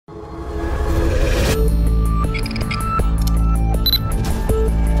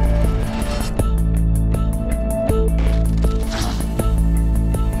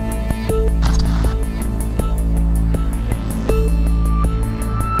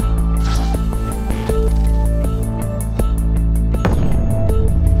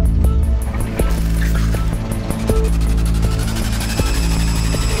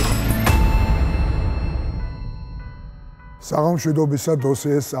საღამოშვიდობისა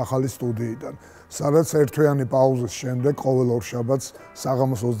დოსიეს ახალი სტუდიიდან, სადაც ერთთვიანი პაუზის შემდეგ ყოველ ორშაბათს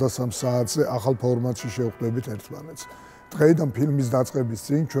საღამოს 23 საათზე ახალ ფორმატში შევხვდებით ერთმანეთს. დღეიდან ფილმის დაწყების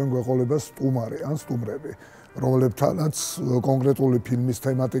წინ ჩვენ გვეყოლება სტუმარი ან სტუმრები, რომლებთანაც კონკრეტული ფილმის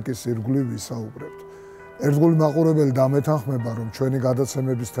თემატიკის ირგვლივ ვისაუბრებთ. ერთგული მაყურებელი დამეთანხმება, რომ ჩვენი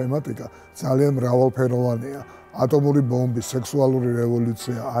გადაცემების თემატიკა ძალიან მრავალფეროვანია. ატომური ბომბი, სექსუალური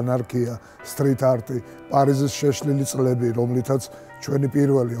რევოლუცია, ანარქია, სტრით არტი, პარიზის შეშლილი წლები, რომლითაც ჩვენი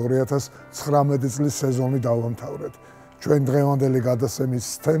პირველი 2019 წლის სეზონი დავამთავრეთ. ჩვენ დღევანდელი გადაცემის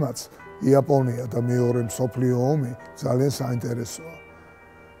თემაც იაპონია და მეორე მსოფლიო ომი ძალიან საინტერესოა.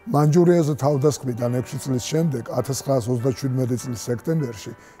 მანჯურიაზე თავდასხმიდან 6 წლის შემდეგ 1927 წლის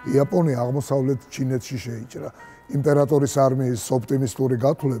სექტემბერში იაპონია აღმოსავლეთ ჩინეთში შეიჭრა. იმპერატორის არმიის ოპტიმისტური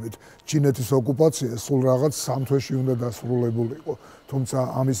გათვლებით ჩინეთის ოკუპაცია სულ რაღაც 3 თვეში უნდა დასრულებულიყო, თუმცა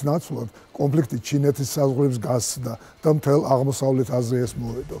ამის ნაცვლად კონფლიქტი ჩინეთის საზღვრებს გასცდა და მთელ აღმოსავლეთ აზიას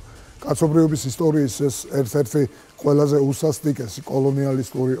მოედო. კაცობრიობის ისტორიის ეს ერთ-ერთი ყველაზე უსასტიკესი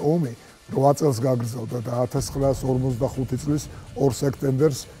კოლონიალისტური ომი 8 წელს გაგრძელდა და 1945 წლის 2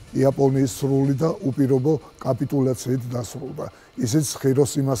 სექტემბერს იაპონიის სრული და უპირობო კაპიტულაციით დასრულდა. ისიც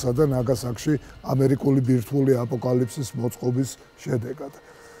ჰიროსიმასა და ნაგასაკში ამერიკული ბირთვული აპოკალიფსის მოწყობის შედეგად.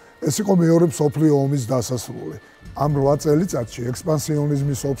 ეს იყო მეორე მსოფლიო ომის დასასრული. ამ 8 წელიწადში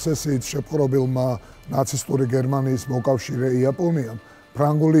ექსპანსიონიზმის ობსესიით შეპყრობილმა ნაცისტური გერმანიის მოკავშირე იაპონიამ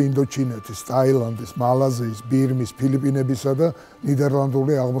ფრანგული ინდოჩინეთის, ტაილანდის, მალაზიის, ბირმის, ფილიპინებისა და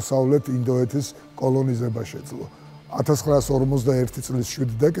ნიდერლანდური აღმოსავლეთ ინდოეთის კოლონიზება შეძლო. 1941 წლის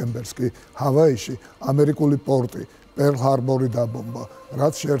 7 დეკემბერს კი ჰავაიში ამერიკული პორტი პერლ-ჰარბორი დაბომბა,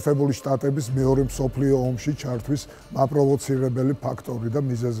 რაც შეერთებული შტატების მეორე მსოფლიო ომში ჩართვის მაპროვოცირებელი ფაქტორი და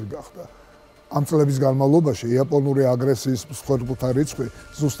მიზეზი გახდა. ამ წლების განმავლობაში იაპონური აგრესიის მსხვერპლთა რიცხვი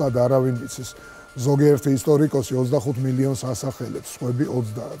ზუსტად არავინ იცის. ზოგიერთი ისტორიკოსი 25 მილიონს ასახელებს, სხვები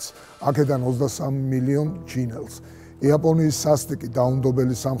 30-ს, აქედან 23 მილიონ ჩინელს. იაპონიის სასტიკი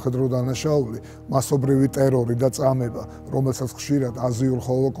დაუნდობელი სამხედრო დანაშაული, მასობრივი ტერორი და წამება, რომელსაც ხშირად აზიურ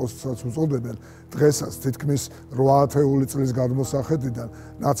ჰოლოკოსტსაც უწოდებენ, დღესაც თითქმის 8 ათეული წლის გადმოსახედიდან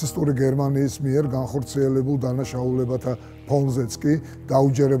ნაცისტური გერმანიის მიერ განხორციელებულ დანაშაულებათა ფონზეც კი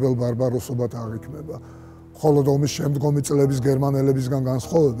დაუჯერებელ ბარბაროსობად აღიქმება. მხოლოდ ომის შემდგომი წლების გერმანელებისგან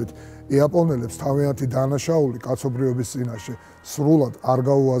განსხვავებით, იაპონელებს თავიანთი დანაშაული კაცობრიობის წინაშე სრულად არ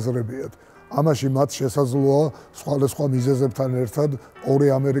გაუაზრებიათ. ამაში მათ შესაძლოა სხვადასხვა მიზეზებთან ერთად ორი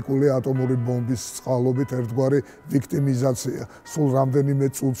ამერიკული ატომური ბომბის წყალობით ერთგვარი ვიქტიმიზაცია, სულ რამდენიმე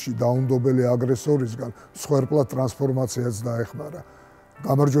წუთში დაუნდობელი აგრესორისგან მსხვერპლად ტრანსფორმაციაც დაეხმარა.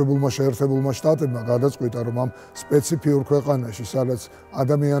 გამარჯვებულმა შეერთებულმა შტატებმა გადაწყვიტა, რომ ამ სპეციფიურ ქვეყანაში, სადაც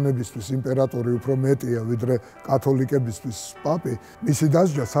ადამიანებისთვის იმპერატორი უფრო მეტია, ვიდრე კათოლიკებისთვის პაპი, მისი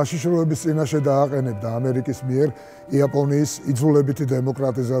დასჯა საშიშროების წინაშე დააყენებდა ამერიკის მიერ იაპონიის იძულებითი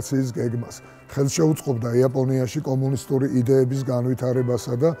დემოკრატიზაციის გეგმას. ხელს შეუწყობდა იაპონიაში კომუნისტური იდეების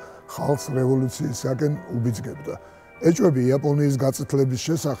განვითარებასა და ხალხს რევოლუციისაკენ უბიძგებდა. ეჭვები იაპონიის გაწითლების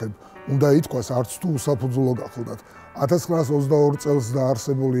შესახებ უნდა ითქვას, არც თუ უსაფუძვლო გახლდათ. 1922 წელს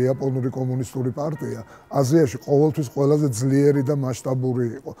დაარსებული იაპონური კომუნისტური პარტია აზიაში ყოველთვის ყველაზე ძლიერი და მასშტაბური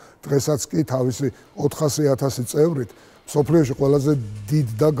იყო. დღესაც კი თავისი 400,000 წევრით მსოფლიოში ყველაზე დიდ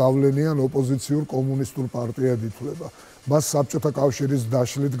და გავლენიან ოპოზიციურ კომუნისტურ პარტიად ითვლება. მას საბჭოთა კავშირის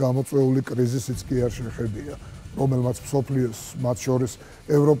დაშლით გამოწვეული კრიზისიც კი არ შეხებია, რომელმაც მსოფლიოს, მათ შორის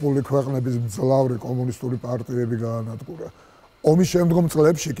ევროპული ქვეყნების მძლავრი კომუნისტური პარტიები გაანადგურა. ომის შემდგომ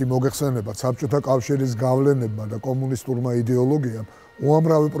წლებში კი მოგეხსენებათ საბჭოთა კავშირის გავლენებმა და კომუნისტურმა იდეოლოგიამ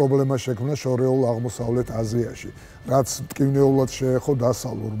უამრავი პრობლემა შექმნა შორეულ აღმოსავლეთ აზიაში, რაც მტკივნეულად შეეხო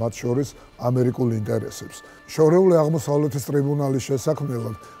დასავლურ, მათ შორის ამერიკულ ინტერესებს. შორეული აღმოსავლეთის ტრიბუნალის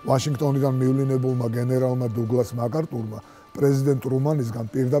შესაქმნელად ვაშინგტონიდან მივლინებულმა გენერალმა დუგლას მაკარტურმა პრეზიდენტ ტრუმანისგან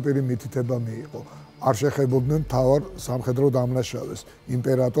პირდაპირი მითითება მიიღო. არ შეხებოდნენ მთავარ სამხედრო დამნაშავეს,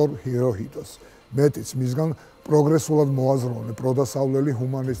 იმპერატორ ჰიროჰიტოს. მეტიც მისგან პროგრესულად მოაზროვნე პროდასავლელი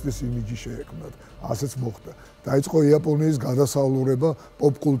ჰუმანისტის იმიჯი შეექმნათ. ასეც მოხდა. დაიწყო იაპონიის გადასავლურება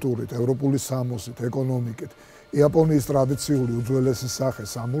პოპ-კულტურით, ევროპული სამოსით, ეკონომიკით. იაპონიის ტრადიციული უძველესი სახე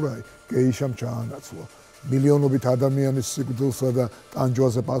სამურაი გეიშამ ჩაანაცვლა. მილიონობით ადამიანის სიკვდილსა და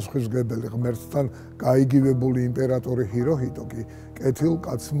ტანჯვაზე პასუხისმგებელი ღმერთთან გაიგივებული იმპერატორი ჰიროჰიტო კი კეთილ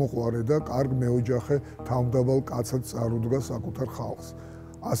კაცმოყვარე და კარგ მეოჯახე თავმდაბალ კაცად წარუდგა საკუთარ ხალხს.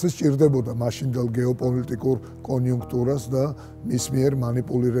 ასე სჭირდებოდა მაშინდელ გეოპოლიტიკურ კონიუნქტურას და მის მიერ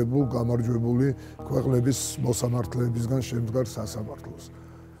მანიპულირებულ გამარჯვებული ქვეყნების მოსამართლეებისგან შემდგარ სასამართლოს.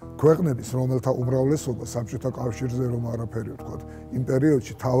 ქვეყნების, რომელთა უმრავლესობა საბჭოთა კავშირზე რომ არაფერი ვთქვათ, იმ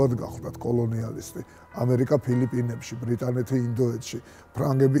პერიოდში თავად გახლდათ კოლონიალისტი, ამერიკა ფილიპინებში, ბრიტანეთი ინდოეთში,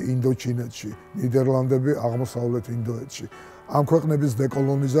 ფრანგები ინდოჩინეთში, ნიდერლანდები აღმოსავლეთ ინდოეთში. ამ ქვეყნების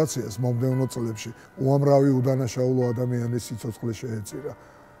დეკოლონიზაციას მომდევნო წლებში უამრავი უდანაშაულო ადამიანის სიცოცხლე შეეწირა.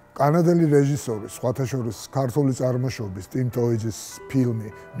 კანადელი რეჟისორი, სხვათა შორის ქართული წარმოშობის ტიმ ტოიძის ფილმი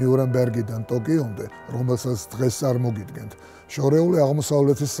ნიურნბერგიდან ტოკიომდე, რომელსაც დღეს არ მოგიდგენთ, შორეული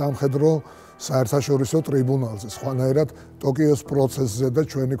აღმოსავლეთის სამხედრო საერთაშორისო ტრიბუნალზე, სხვანაირად ტოკიოს პროცესზე და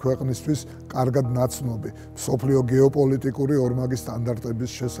ჩვენი ქვეყნისთვის კარგად ნაცნობი მსოფლიო გეოპოლიტიკური ორმაგი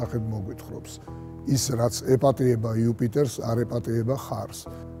სტანდარტების შესახებ მოგვითხრობს. ის, რაც ეპატიება იუპიტერს, არ ეპატიება ხარს.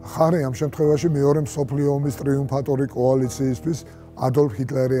 ხარი ამ შემთხვევაში მეორე მსოფლიო ომის ტრიუმფატორი კოალიციისთვის ადოლფ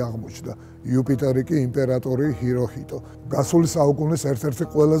ჰიტლერი აღმოჩნდა, იუპიტერი კი იმპერატორი ჰიროჰიტო. გასული საუკუნის ერთ-ერთი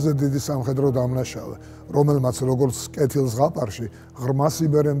ყველაზე დიდი სამხედრო დამნაშავე, რომელმაც როგორც კეთილ ზღაპარში ღრმა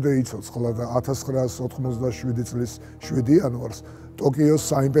სიბერემდე იცოცხლა და 1987 წლის 7 იანვარს ტოკიოს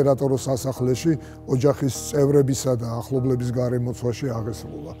საიმპერატორო სასახლეში ოჯახის წევრებისა და ახლობლების გარემოცვაში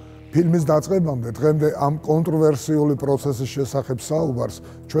აღესრულა. ფილმის დაწყებამდე დღემდე ამ კონტრვერსიული პროცესის შესახებ საუბარს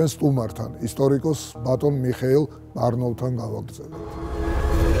ჩვენ სტუმართან, ისტორიკოს ბატონ მიხეილ ბარნოვთან გავაგრძელებთ.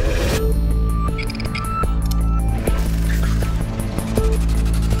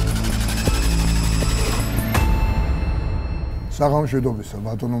 საღამოშვიდობისა,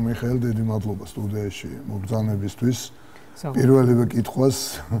 ბატონო მიხეილ, დიდი მადლობა სტუდიაში მობრძანებისთვის. პირველივე კითხვას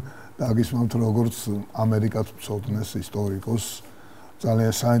დაგისმამთ როგორც ამერიკად მცოდნეს ისტორიკოს.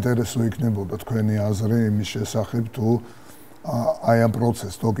 ძალიან საინტერესო იქნებოდა თქვენი აზრი იმის შესახებ, თუ აი ამ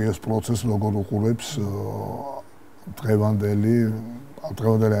პროცესს, ტოკიოს პროცესს როგორ უყურებს დღევანდელი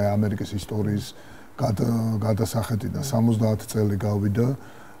ამერიკის ისტორიის გადასახედიდან 70 წელი გავიდა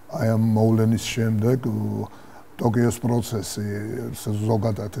აი ამ მოვლენის შემდეგ ტოკიოს პროცესი,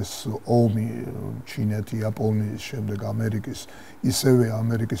 ზოგადად ეს ომი ჩინეთი, იაპონიის შემდეგ ამერიკის, ისევე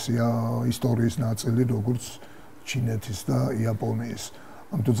ამერიკის ისტორიის ნაწილი, როგორც ჩინეთის და იაპონიის.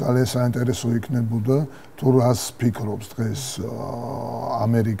 ამიტომ ძალიან საინტერესო იქნებოდა თუ რას ფიქრობს დღეს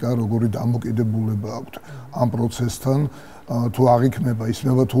ამერიკა, როგორი დამოკიდებულება აქვს ამ პროცესთან, თუ აღიქმება,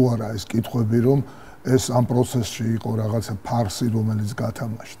 ისმება თუ არა ეს კითხვები, რომ ეს ამ პროცესში იყო რაღაცა ფარსი, რომელიც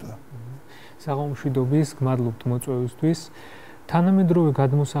გათამაშდა. საღამოშვიდობის, გმადლობთ მოწვევისთვის. თანამედროვე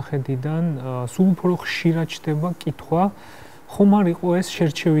გადმოსახედიდან სულ უფრო ხშირად ჩდება კითხვა, ხომ არ იყო ეს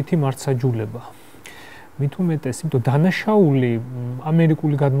შერჩევითი მართსაჯულება? მით უმეტეს, იმიტომ დანაშაული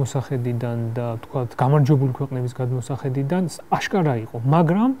ამერიკული გადმოსახედიდან და თქვათ გამარჯვებული ქვეყნების გადმოსახედიდან აშკარა იყო,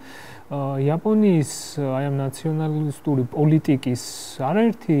 მაგრამ იაპონიის აი ამ ნაციონალისტური პოლიტიკის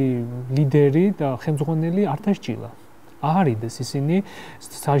არაერთი ლიდერი და ხელმძღვანელი არ დასჯილა. აარიდეს ისინი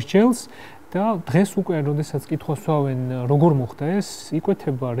სასჯელს და დღეს უკვე როდესაც კითხვას ვსვავენ როგორ მოხდა ეს,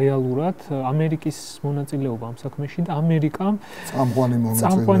 იკვეთება რეალურად ამერიკის მონაწილეობა ამ საქმეში და ამერიკამ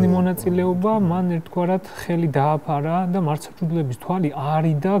წამყვანი მონაწილეობა მან ერთგვარად ხელი დააფარა და მართსაჯულების თვალი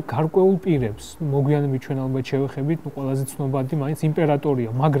არიდა გარკვეულ პირებს. მოგვიანებით ჩვენ ალბათ შევეხებით, ყველაზე ცნობადი მაინც იმპერატორია,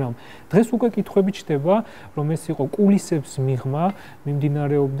 მაგრამ დღეს უკვე კითხვები ჩდება, რომ ეს იყო კულისებს მიღმა,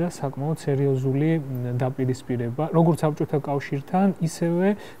 მიმდინარეობდა საკმაოდ სერიოზული დაპირისპირება, როგორც საბჭოთა კავშირთან,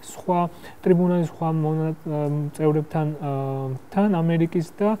 ისევე სხვა ტრიბუნალის სხვა წევრებთან ამერიკის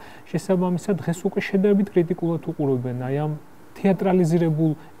და შესაბამისად დღეს უკვე შედარებით კრიტიკულად უყურებენ აი ამ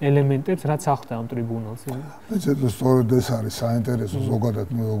თეატრალიზირებულ ელემენტებს, რაც ახდა ამ ტრიბუნალს. სწორედ ეს არის საინტერესო, ზოგადად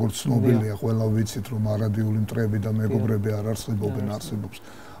როგორც ცნობილია, ყველა ვიცით, რომ მარადიული მტრები და მეგობრები არ არსებობენ, არსებობს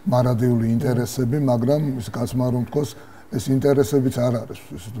მარადიული ინტერესები, მაგრამ ის კაცმა რომ თქვას, ეს ინტერესებიც არ არის,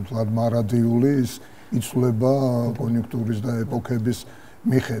 თუმცა მარადიული ის იცვლება კონიუნქტურის და ეპოქების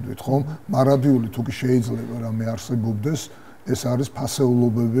მიხედვით, ხომ? მარადიული თუ კი შეიძლება რამე არსებობდეს, ეს არის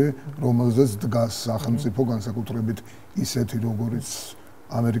ფასეულობები, რომელზეც დგას სახელმწიფო განსაკუთრებით ისეთი, როგორიც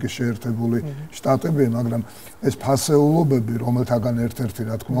ამერიკის შეერთებული შტატები, მაგრამ ეს ფასეულობები, რომელთაგან ერთ-ერთი,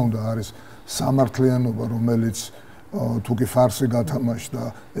 რა თქმა უნდა, არის სამართლიანობა, რომელიც თუ კი ფარსი გათამაშდა,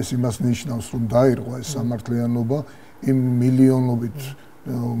 ეს იმას ნიშნავს, რომ დაირღვა ეს სამართლიანობა იმ მილიონობით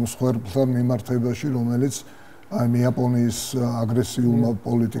მსხვერპლთან მიმართებაში, რომელიც აი იაპონიის აგრესიულმა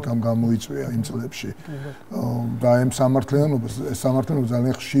პოლიტიკამ გამოიწვია იმ წლებში. და ამ სამართლიანობას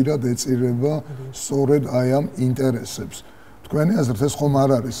ძალიან ხშირად ეწირება სწორედ აი ამ ინტერესებს. თქვენი აზრით ეს ხომ არ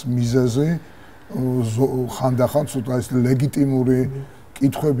არის მიზეზი ხანდახან ცოტა ეს ლეგიტიმური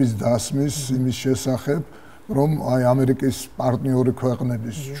კითხვების დასმის იმის შესახებ, რომ აი ამერიკის პარტნიორი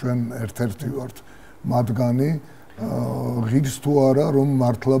ქვეყნების ჩვენ ერთ-ერთი ვართ მათგანი ღირს თუ არა რომ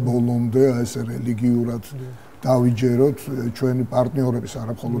მართლა ბოლომდე აი ეს რელიგიურად დავიჯეროთ ჩვენი პარტნიორების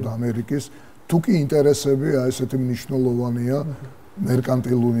არა მხოლოდ ამერიკის თუ კი ინტერესები აი ესეთი მნიშვნელოვანია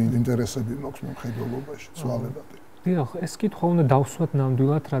მერკანტილური ინტერესები მაქვს მომხედველობაში, ცვალებადი. დიახ, ეს კითხვა უნდა დავსვათ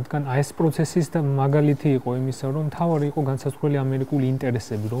ნამდვილად, რადგან ეს პროცესის და მაგალითი იყო იმისა, რომ თავარი იყო განსაზღვრელი ამერიკული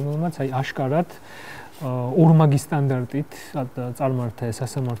ინტერესები, რომელმაც აშკარად ორმაგი სტანდარტით წარმართა ეს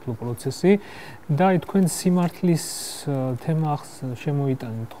სასამართლო პროცესი და თქვენ სიმართლის თემა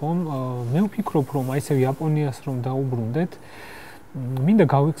შემოიტანეთ ხომ? მე ვფიქრობ, რომ აი ესე იაპონიას რომ დაუბრუნდეთ, მინდა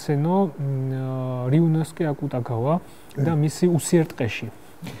გავიხსენო რიუნოსკი აკუტაგავა და მისი უსიერთყეში.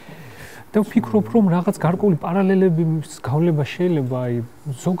 და ვფიქრობ, რომ რაღაც გარკვეული პარალელების გავლება შეიძლება აი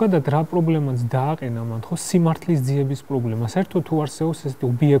ზოგადად რა პრობლემაც დააყენა მან ხო სიმართლის ძიების პრობლემა. საერთოდ თუ არსებობს ესეთი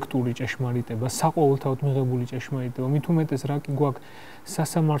ობიექტური ჭეშმარიტება, საყოველთაოდ მიღებული ჭეშმარიტება, მით უმეტეს რა კი გვაქვს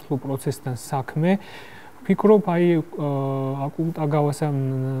სასამართლო პროცესთან საქმე, ვფიქრობ, აი აკუტაგავას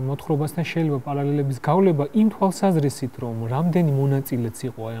მოთხრობასთან შეიძლება პარალელების გავლება იმ თვალსაზრისით, რომ რამდენი მონაწილეც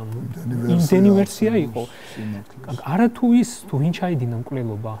იყო აი ამ იმდენი ვერსია იყო. არა თუ ის თუ ვინ ჩაიდინა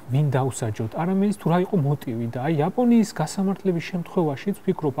მკვლელობა, ვინ დაუსაჯოთ, არამედ თუ რა იყო მოტივი და აი იაპონიის გასამართლების შემთხვევაშიც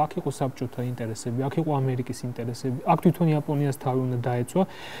ვფიქრობ, აქ იყო საბჭოთა ინტერესები, აქ იყო ამერიკის ინტერესები, აქ თვითონ იაპონიას თავი უნდა დაეწვა.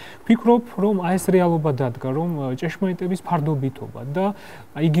 ვფიქრობ, რომ აი ეს რეალობა დადგა, რომ ჭეშმარიტების ფარდობითობა და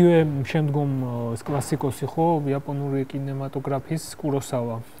იგივე შემდგომ ეს კლასიკოსი ხო იაპონური კინემატოგრაფის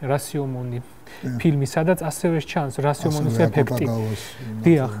კუროსავა, რასიომონი ფილმი, სადაც ასევე ჩანს რასიომონის ეფექტი.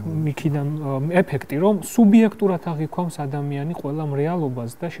 დიახ, იქიდან ეფექტი, რომ სუბიექტურად აღიქვამს ადამიანი ყველა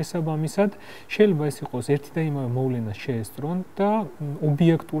რეალობას და შესაბამისად შეიძლება ეს იყოს ერთი და იმავე მოვლენას შეესწრონ და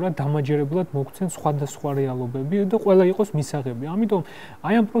ობიექტურად დამაჯერებლად მოგცენ სხვადასხვა რეალობები და ყველა იყოს მისაღები. ამიტომ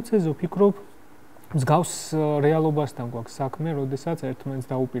აი ამ პროცესზე ვფიქრობ, მსგავს რეალობასთან გვაქვს საქმე, როდესაც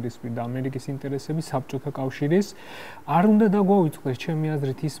ერთმანეთს დაუპირისპირდა ამერიკის ინტერესები საბჭოთა კავშირის. არ უნდა დაგვაუწყდეს ჩემი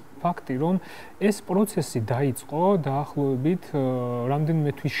აზრით ის ფაქტი, რომ ეს პროცესი დაიწყო დაახლოებით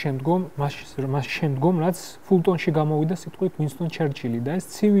რამდენიმე თვის შემდგომ, მას შემდგომ, რაც ფულტონში გამოვიდა სიტყვით ვინსტონ ჩერჩილი და ეს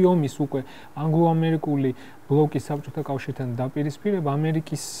ცივი ომის უკვე ანგლო-ამერიკული ბლოკის საბჭოთა კავშირთან დაპირისპირება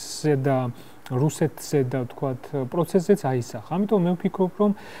ამერიკისზე და რუსეთზე და ვთქვათ პროცესზეც აისახა. ამიტომ მე ვფიქრობ,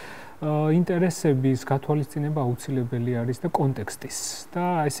 რომ ინტერესების გათვალისწინება აუცილებელი არის და კონტექსტის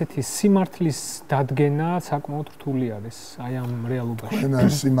და ესეთი სიმართლის დადგენა საკმაოდ რთული არის აი ამ რეალობაში. თქვენ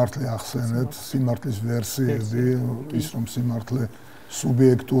ეს სიმართლე ახსენეთ, სიმართლის ვერსიები, ის რომ სიმართლე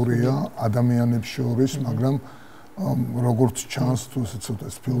სუბიექტურია ადამიანებს შორის, მაგრამ როგორც ჩანს თუ ესე ცოტა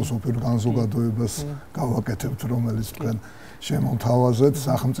ფილოსოფიურ განზოგადოებას გავაკეთებთ, რომელიც თქვენ შემოთავაზეთ,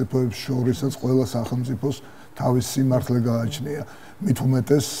 სახელმწიფოებს შორისაც ყველა სახელმწიფოს თავის სიმართლე გააჩნია. მით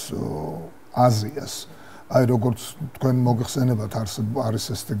უმეტეს აზიას. აი როგორც თქვენ მოგხსენებათ, არის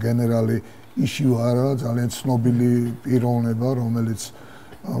ეს გენერალი იშივარა, ძალიან ცნობილი პიროვნება, რომელიც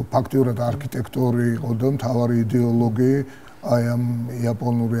ფაქტიურად არქიტექტორი იყო და მთავარი იდეოლოგი აი ამ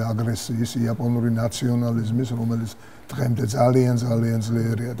იაპონური აგრესიის, იაპონური ნაციონალიზმის, რომელიც დღემდე ძალიან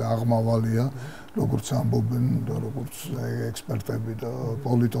ძლიერია და აღმავალია, როგორც ამბობენ და როგორც ექსპერტები და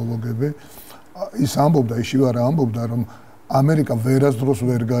პოლიტოლოგები. ის ამბობდა, იშივარა ამბობდა, რომ ამერიკა ვერასდროს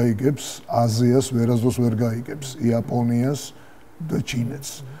ვერ გაიგებს აზიას, ვერასდროს ვერ გაიგებს იაპონიას და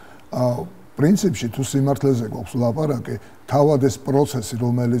ჩინეთს. პრინციპში თუ სიმართლეზე გვაქვს ლაპარაკი, თავად ეს პროცესი,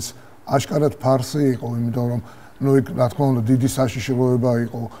 რომელიც აშკარად ფარსი იყო, იმიტომ რომ რა თქმა უნდა დიდი საშიშროება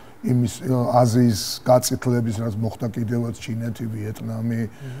იყო იმის აზიის გაწითლების, რაც მოხდა კიდევაც ჩინეთი, ვიეტნამი,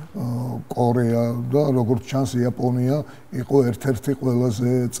 კორეა და როგორც ჩანს იაპონია იყო ერთ-ერთი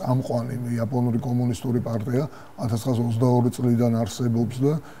ყველაზე წამყვანი იაპონური კომუნისტური პარტია 1922 წლიდან არსებობს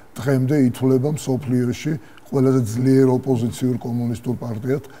და დღემდე ითვლება მსოფლიოში ყველაზე ძლიერ ოპოზიციურ კომუნისტურ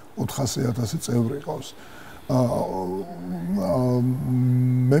პარტიად 400,000 წევრი ყავს.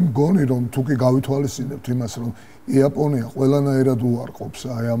 მე მგონი რომ თუ კი გავითვალისწინებთ იმას რომ იაპონია ყველანაირად უარყოფს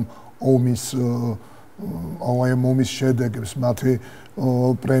აი ამ ომის შედეგებს, მათი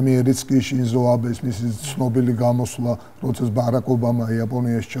პრემიერიც კი შინზო აბეს მისი ცნობილი გამოსვლა, როცა ბარაკ ობამა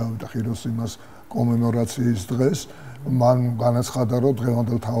იაპონიაში ჩავიდა ჰიროსიმას კომემორაციის დღეს, მან განაცხადა, რომ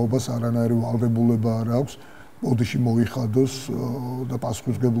დღევანდელ თაობას არანაირი ვალდებულება არ აქვს, ბოდიში მოიხადოს და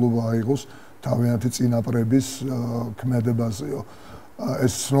პასუხისმგებლობა აიღოს თავიანთი წინაპრების ქმედებაზეო.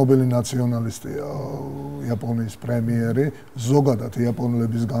 ეს ცნობილი ნაციონალისტია იაპონიის პრემიერი, ზოგადად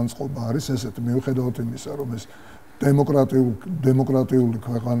იაპონელების განწყობა არის ესეთი, მიუხედავად იმისა, რომ ეს დემოკრატიული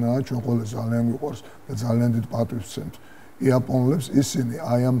ქვეყანაა, ჩვენ ყველა ძალიან მიყვარს და ძალიან დიდ პატივს ვცემთ იაპონელებს, ისინი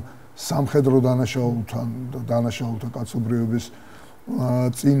აი ამ სამხედრო დანაშაულთა კაცობრიობის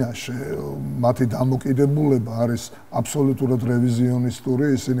წინაშე მათი დამოკიდებულება არის აბსოლუტურად რევიზიონისტური,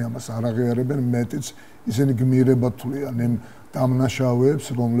 ისინი ამას არ აღიარებენ, მეტიც ისინი გმირებად თვლიან იმ დამნაშავეებს,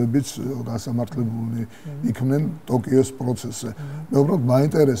 რომლებიც გასამართლებულნი იქნენ ტოკიოს პროცესზე. მე უბრალოდ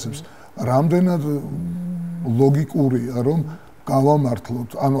მაინტერესებს, რამდენად ლოგიკურია, რომ გავამართლოთ,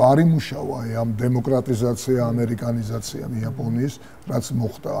 ანუ არ იმუშავა ამ დემოკრატიზაცია, ამერიკანიზაციამ იაპონიის, რაც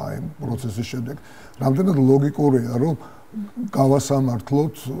მოხდა აი პროცესის შემდეგ. რამდენად ლოგიკურია, რომ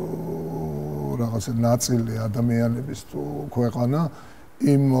გავასამართლოთ რაღაცა ნაწილი ადამიანების თუ ქვეყანა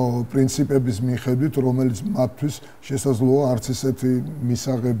იმ პრინციპების მიხედვით, რომელიც მათთვის შესაძლოა არც ისეთი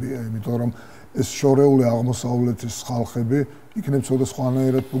მისაღებია, იმიტომ რომ ეს შორეული აღმოსავლეთის ხალხები იქნებ ცოტა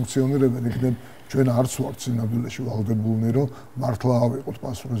სხვანაირად ფუნქციონირებენ, იქნებ ჩვენ არც ვართ სინამდვილეში ვალდებულნი, რომ მართლა ავიღოთ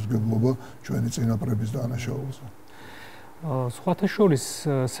პასუხისმგებლობა ჩვენი წინაპრების დანაშაულზე. სხვათა შორის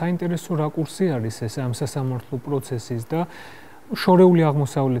საინტერესო რაკურსი არის ეს ამ სასამართლო პროცესის და შორეული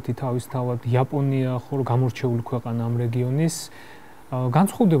აღმოსავლეთი თავისთავად იაპონია ხო გამორჩეული ქვეყანა ამ რეგიონის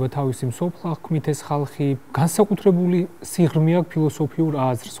განსხვავდება თავისი მსოფლმით ეს ხალხი განსაკუთრებული სიღრმე აქვს ფილოსოფიურ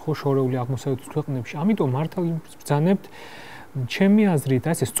აზრს ხო შორეული აღმოსავლეთის ქვეყნებში. ამიტომ მართალ ბრძანებთ ჩემი აზრით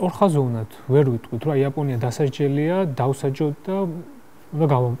ასე სწორხაზოვნად ვერ ვიტყვით რომ იაპონია დასაჯელია, დავსაჯოთ და უნდა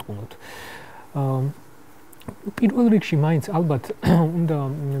გავამტყუნოთ. პირველ რიგში მაინც ალბათ უნდა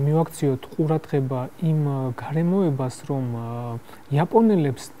მივაქციოთ ყურადღება იმ გარემოებას, რომ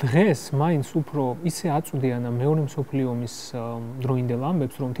იაპონელებს დღეს მაინც უფრო ისე აწვდიან ამ მეორე მსოფლიო ომის დროინდელ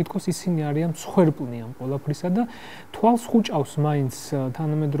ამბებს, რომ თითქოს ისინი არიან მსხვერპლნი ამ ყველაფრისა და თვალს ხუჭავს მაინც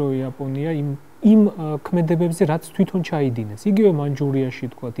თანამედროვე იაპონია იმ ქმედებებზე, რაც თვითონ ჩაიდინეს. იგივე მანჯურიაში,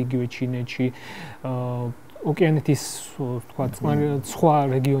 თქვათ, იგივე ჩინეთში, ოკეანეთის თქვათ სხვა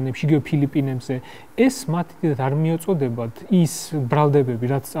რეგიონებში, იგივე ფილიპინებზე ეს მათი არ მიეწოდებათ ის ბრალდებები,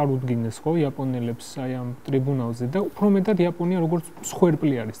 რაც წარუდგინეს ხო იაპონელებს აი ამ ტრიბუნალზე და უფრო მეტად იაპონია როგორც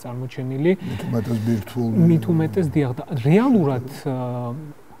მსხვერპლი არის წარმოჩენილი. მით უმეტეს დიახ და რეალურად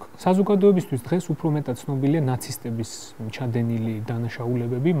საზოგადოებისთვის დღეს უფრო მეტად ცნობილია ნაცისტების ჩადენილი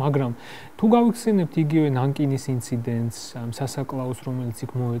დანაშაულებები, მაგრამ თუ გავიხსენებთ იგივე ნანკინის ინციდენტს, სასაკლაოს, რომელიც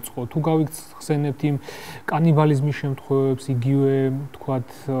იქ მოეწყო, თუ გავიხსენებთ იმ კანიბალიზმის შემთხვევებს, იგივე თქვათ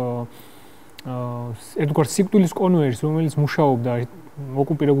ერთგვარ სიკვდილის კონვეიერს, რომელიც მუშაობდა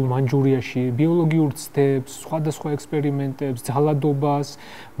ოკუპირებულ მანჯურიაში, ბიოლოგიურ ცდებს, სხვადასხვა ექსპერიმენტებს, ძალადობას,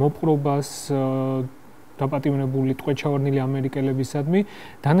 მოპყრობას დაპატიმრებული ტყვეჩავარნილი ამერიკელებისადმი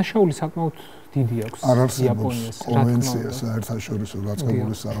დანაშაული საკმაოდ დიდი აქვს იაპონიას. კონვენცია საერთაშორისო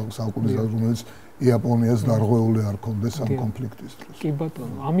დაწყებული საუკუნის რომელიც იაპონიას დარღვეული არ კონდეს ამ კონფლიქტის დროს. კი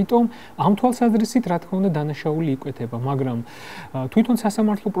ბატონო, ამიტომ ამ თვალსაზრისით რა თქმა უნდა დანაშაული იკვეთება, მაგრამ თვითონ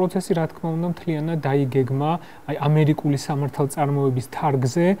სასამართლო პროცესი რა თქმა უნდა მთლიანად დაიგეგმა აი ამერიკული სამართალწარმოების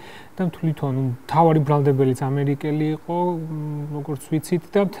თარგზე და თვითონ თავარი ბრალდებელიც ამერიკელი იყო, როგორც ვიცით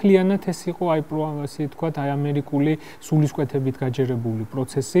და მთლიანად ეს იყო აი ასე თქვათ აი ამერიკული სულისკვეთებით გაჯერებული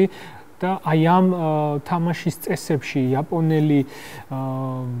პროცესი. და აი ამ თამაშის წესებში იაპონელი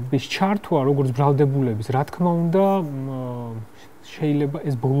ის ჩართვა როგორც ბრალდებულების რა თქმა უნდა შეიძლება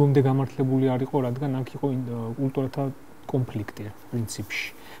ეს ბოლომდე გამართლებული არ იყო რადგან აქ იყო კულტურათა კონფლიქტი პრინციპში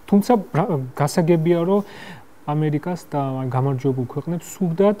თუმცა გასაგებია რომ ამერიკას და გამარჯვებულ ქვეყნებს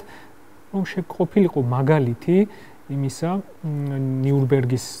სურდათ რომ შეყოფილიყო მაგალითი იმისა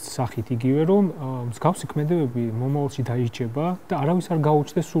ნიურნბერგის სახით იგივე რომ მსგავსი ქმედებები მომავალში დაიჭება და არავის არ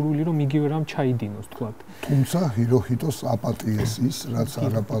გაუჩნდეს სურვილი რომ იგივე რამ ჩაიდინოს თქვათ. თუმცა ჰიროჰიტოს აპატიეს ის რაც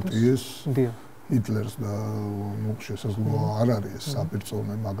არ აპატიეს ჰიტლერს და შესაძლოა არ არის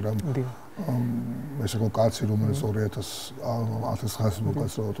საპირწონე მაგრამ ეს იყო კაცი რომელიც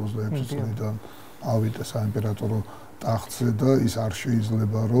 1926 წლიდან ავიდა საიმპერატორო ტახტზე და ის არ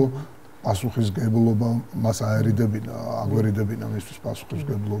შეიძლება რომ პასუხისგებლობა მას აერიდებინა, აგვერიდებინა მისთვის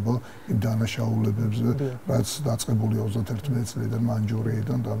პასუხისგებლობა იმ დანაშაულებებზე, რაც დაწყებული 31 წლიდან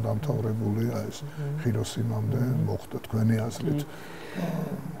მანჯურიიდან და დამთავრებული ეს ჰიროსიმამდე მოხდა თქვენი აზრით.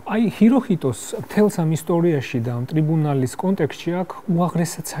 აი ჰიროჰიტოს მთელს ამ ისტორიაში და ამ ტრიბუნალის კონტექსტში აქვს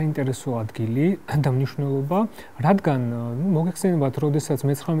უაღრესად საინტერესო ადგილი და მნიშვნელობა, რადგან მოგეხსენებათ, როდესაც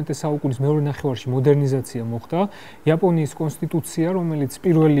მე-19 საუკუნის მეორე ნახევარში მოდერნიზაცია მოხდა, იაპონიის კონსტიტუცია, რომელიც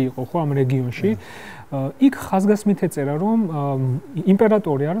პირველი იყო ხო ამ რეგიონში, იქ ხაზგასმით ეწერა, რომ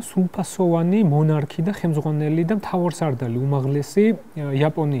იმპერატორი არის სრულფასოვანი მონარქი და ხელმძღვანელი და მთავარსარდალი უმაღლესი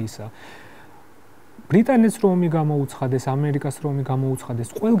იაპონიისა. ბრიტანეთს რომ ომი გამოუცხადეს, ამერიკას რომ ომი გამოუცხადეს,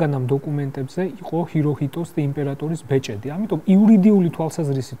 ყველგან ამ დოკუმენტებზე იყო ჰიროჰიტოს და იმპერატორის ბეჭედი. ამიტომ იურიდიული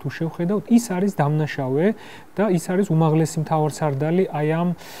თვალსაზრისით თუ შევხედავთ, ის არის დამნაშავე და ის არის უმაღლესი მთავარსარდალი აი ამ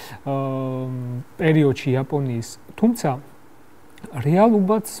პერიოდში იაპონიის. თუმცა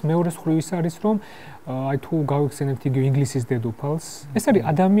რეალობაც მეორე მხრივ ის არის, რომ აი თუ გავიხსენებთ იგივე ინგლისის დედოფალს, ეს არის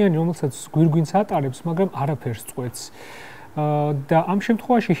ადამიანი, რომელსაც გვირგვინს ატარებს, მაგრამ არაფერს წყვეტს. და ამ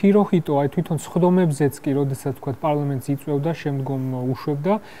შემთხვევაში ჰიროჰიტო აი თვითონ სხდომებზეც კი, როდესაც თქვა პარლამენტს იწვევდა, შემდგომ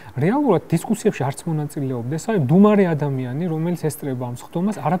უშვებდა, რეალურად დისკუსიებში არც მონაწილეობდა. ეს არის დუმარე ადამიანი, რომელიც ესწრება ამ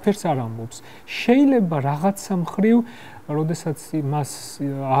სხდომას, არაფერს არ ამბობს. შეიძლება რაღაცა მხრივ, როდესაც მას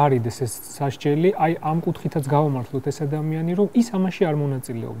არიდეს ეს სასჯელი, აი ამ კუთხითაც გავამართლოთ ეს ადამიანი, რომ ის ამაში არ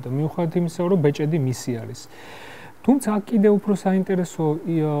მონაწილეობდა. მიუხედავად იმისა, რომ ბეჭედი მისი არის. თუმცა აქ კიდევ უფრო საინტერესო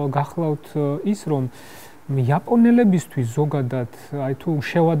გახლავთ ის, რომ იაპონელებისთვის ზოგადად, აი თუ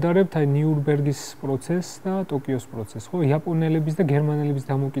შევადარებთ აი ნიურნბერგის პროცესს და ტოკიოს პროცესს, ხო, იაპონელების და გერმანელების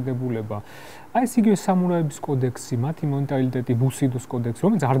დამოკიდებულება. აი ეს იგივე სამურაების კოდექსი, მათი მენტალიტეტი, ბუსიდოს კოდექსი,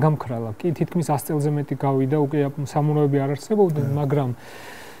 რომელიც არ გამქრალა. კი, თითქმის 100 წელზე მეტი გავიდა, უკვე სამურაები არ არსებობდნენ, მაგრამ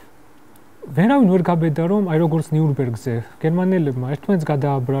ვერავინ ვერ გაბედა, რომ აი როგორც ნიურნბერგზე გერმანელებმა ერთმანეთს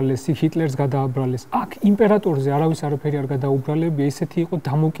გადააბრალეს, ჰიტლერს გადააბრალეს. აქ იმპერატორზე არავის არაფერი არ გადაუბრალებია, ისეთი იყო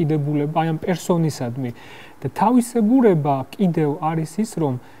დამოკიდებულება აი ამ პერსონისადმი. და თავისებურება კიდევ არის ის,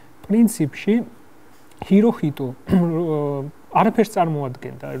 რომ პრინციპში ჰიროჰიტო არაფერს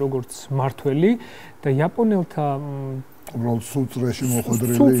წარმოადგენდა როგორც მმართველი და იაპონელთა უბრალოდ სულწრეში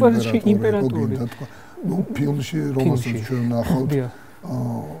მოხვედრილი იმპერატორი. ნუ ფილმში რომელსაც ჩვენ ნახავთ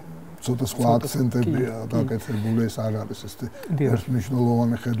ცოტა სხვა აქცენტებია გაკეთებული, ეს არ არის ეს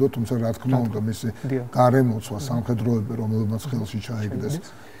ერთმნიშვნელოვანი ხედვა, თუმცა რა თქმა უნდა მისი გარემოცვა სამხედროები, რომელმაც ხელში ჩაიგდეს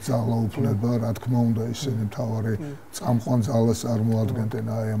ძალაუფლება, რა თქმა უნდა ისინი მთავარი წამყვან ძალას წარმოადგენდნენ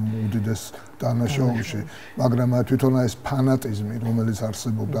აი ამ უდიდეს დანაშაულში, მაგრამ თვითონ ეს ფანატიზმი, რომელიც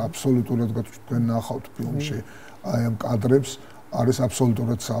არსებობდა აბსოლუტურად თქვენ ნახავთ ფილმში აი ამ კადრებს, არის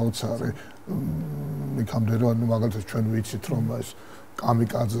აბსოლუტურად საოცარი. იქამდე რომ მაგალითად ჩვენ ვიცით რომ ეს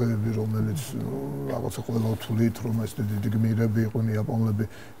კამიკაძეები, რომელიც რაღაცა ყველა თვლით, რომ ეს დიდი გმირები იყვნენ იაპონელები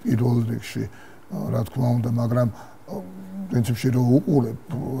პირველ რიგში, რა თქმა უნდა, მაგრამ პრინციპში რომ უყურებ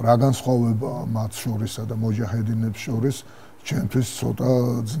რა განსხვავება მათ შორისა და მოჯაჰედინებს შორის, ჩემთვის ცოტა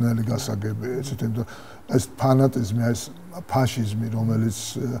ძნელი გასაგებია, იმიტომ ეს ფანატიზმი, ეს ფაშიზმი, რომელიც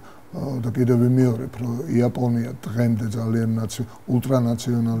და კიდევ ვიმეორებ, რომ იაპონია დღემდე ძალიან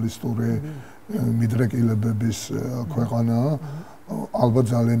ულტრანაციონალისტური მიდრეკილებების ქვეყანაა. ალბათ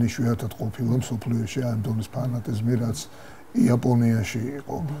ძალიან იშვიათად ყოფილა მსოფლიოში ამ დონის ფანატიზმი, რაც იაპონიაში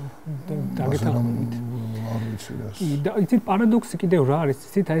იყო. და იცით პარადოქსი კიდევ რა არის,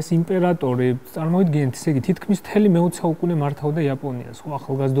 იცით აი ეს იმპერატორი, წარმოიდგინეთ, ესე იგი თითქმის მთელი მე-20 საუკუნე მართავდა იაპონიას, ხო,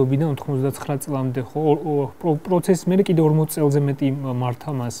 ახალგაზრდობიდან 99 წლამდე, ხო, პროცესი მე კიდევ 40 წელზე მეტი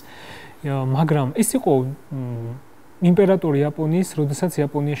მართა მას. მაგრამ ეს იყო იმპერატორი იაპონიის, როდესაც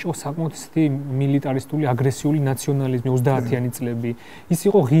იაპონიაში იყო საკმაოდ ისეთი მილიტარისტული აგრესიული ნაციონალიზმი 30-იანი წლები. ის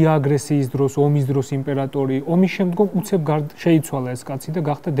იყო ღია აგრესიის დროს, ომის დროს იმპერატორი. ომის შემდგომ უცებ შეიცვალა ეს კაცი და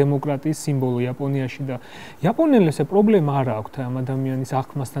გახდა დემოკრატიის სიმბოლო იაპონიაში და იაპონელებს პრობლემა არ აქვთ ამ ადამიანის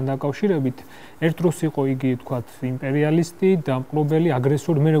აღქმასთან დაკავშირებით. ერთ დროს იყო იგი, თქვათ, იმპერიალისტი, დამპყრობელი,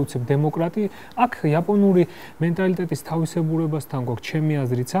 აგრესორი, მე უცებ დემოკრატი. აქ იაპონური მენტალიტეტის თავისებურებასთან გვაქვს ჩემი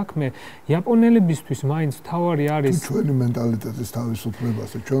აზრით საქმე. იაპონელებისთვის მაინც თავარი არის ჩვენი მენტალიტეტის თავისუფლებას.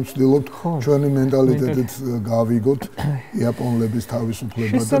 ჩვენ ვცდილობთ ჩვენი მენტალიტეტით გავიგოთ იაპონელების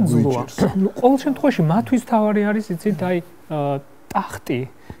თავისუფლება და გვიჭირს. ყოველ შემთხვევაში მათთვის თავარი არის, იცით, აი ტახტი,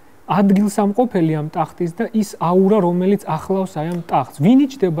 ადგილსამყოფელი ამ ტახტის და ის აურა, რომელიც ახლავს აი ამ ტახტს. ვინ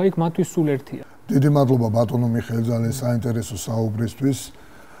იჭდება იქ, მათთვის სულ ერთია. დიდი მადლობა ბატონო მიხეილ, ძალიან საინტერესო საუბრისთვის.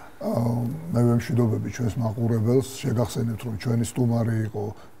 მე ვემშვიდობები ჩვენს მაყურებელს, შეგახსენებთ რომ ჩვენი სტუმარი იყო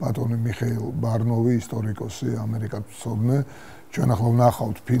ბატონი მიხეილ ბარნოვი, ისტორიკოსი, ამერიკათმცოდნე. ჩვენ ახლა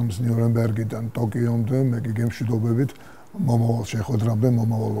ვნახავთ ფილმს ნიურნბერგიდან ტოკიომდე, მე კი გემშვიდობებით მომავალ შეხვედრამდე,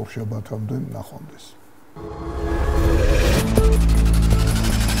 მომავალ ორშაბათამდე, ნახვამდის.